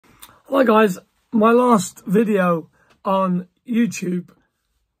Hi guys, my last video on YouTube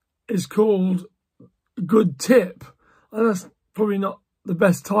is called Good Tip, and that's probably not the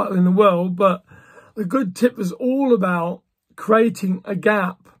best title in the world, but the Good Tip is all about creating a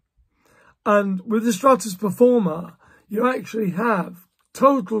gap. And with the Stratos Performer, you actually have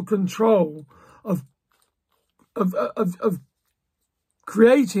total control of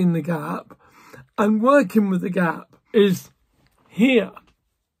creating the gap, and working with the gap is here.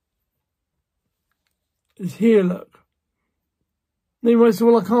 Is here, look. Then you might say,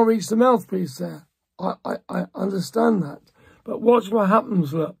 well, I can't reach the mouthpiece there. I understand that. But watch what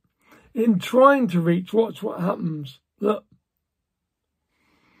happens, look. In trying to reach, watch what happens. Look.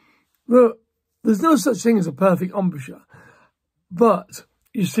 Look, there's no such thing as a perfect embouchure. But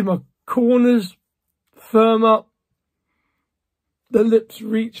you see my corners firm up. The lips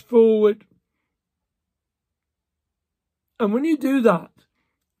reach forward. And when you do that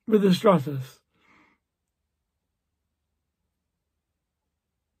with the Stratos,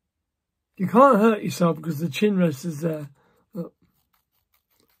 you can't hurt yourself because the chin rest is there. Look.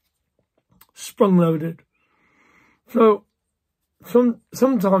 Sprung loaded. So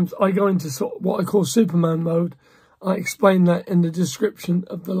sometimes I go into sort of what I call Superman mode. I explain that in the description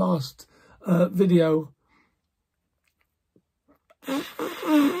of the last video. And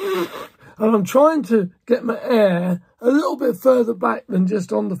I'm trying to get my air a little bit further back than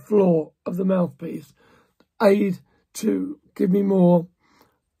just on the floor of the mouthpiece. Aid to give me more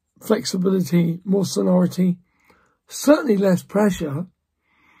flexibility, more sonority, certainly less pressure.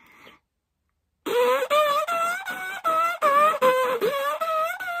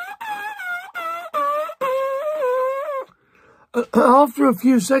 After a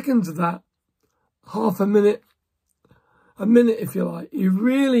few seconds of that, half a minute if you like, you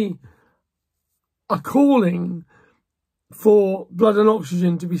really are calling for blood and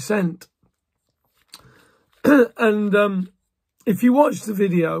oxygen to be sent. And if you watch the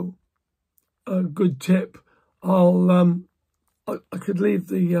video, a good tip, I could leave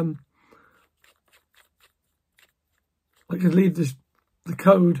the the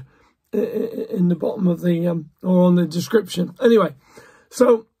code in the bottom of the or on the description. Anyway,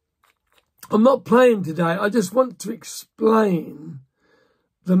 so I'm not playing today. I just want to explain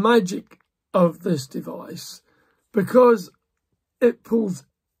the magic of this device, because it pulls.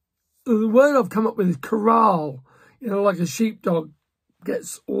 The word I've come up with is corral. You know, like a sheepdog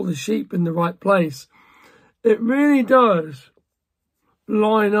gets all the sheep in the right place. It really does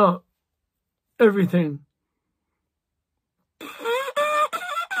line up everything.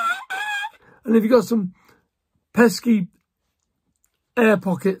 And if you've got some pesky air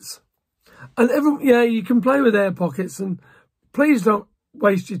pockets, and you can play with air pockets, and please don't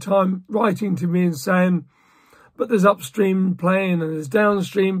waste your time writing to me and saying, but there's upstream playing and there's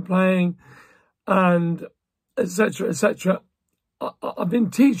downstream playing and etc., etc. I've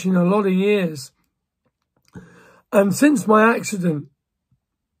been teaching a lot of years. And since my accident,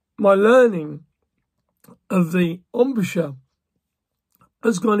 my learning of the embouchure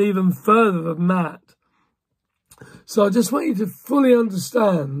has gone even further than that. So I just want you to fully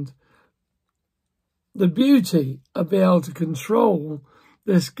understand the beauty of being able to control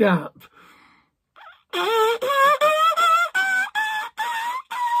this gap.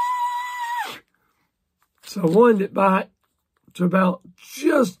 So wind it back to about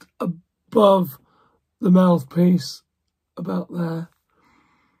just above the mouthpiece, about there.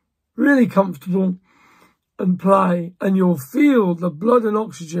 Really comfortable, and play, and you'll feel the blood and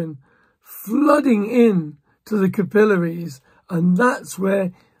oxygen flooding in to the capillaries, and that's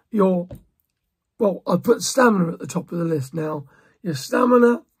where your, well, I put stamina at the top of the list now. Your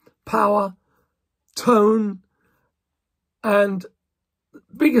stamina, power, tone, and the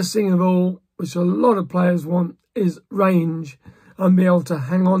biggest thing of all, which a lot of players want, is range, and be able to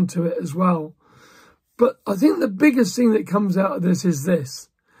hang on to it as well. But I think the biggest thing that comes out of this is this.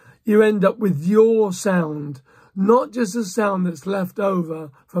 You end up with your sound, not just a sound that's left over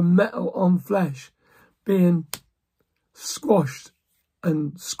from metal on flesh, being squashed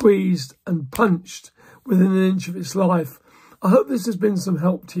and squeezed and punched within an inch of its life. I hope this has been some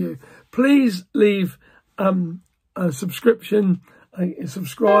help to you. Please leave a subscription,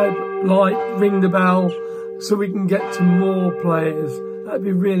 subscribe, like, ring the bell, so we can get to more players. That'd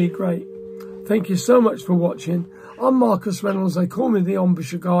be really great. Thank you so much for watching. I'm Marcus Reynolds. They call me the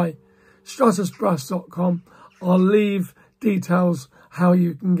Embouchure Guy. StratosBrass.com. I'll leave details how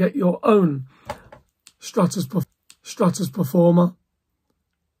you can get your own Stratos Performer.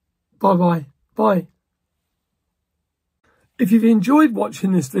 Bye-bye. Bye. If you've enjoyed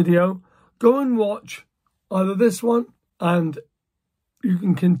watching this video, go and watch either this one, and you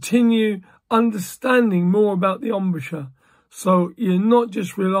can continue understanding more about the embouchure, so you're not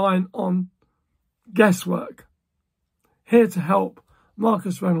just relying on guesswork. Here to help,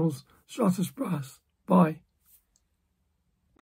 Marcus Reynolds, Stratos Brass. Bye.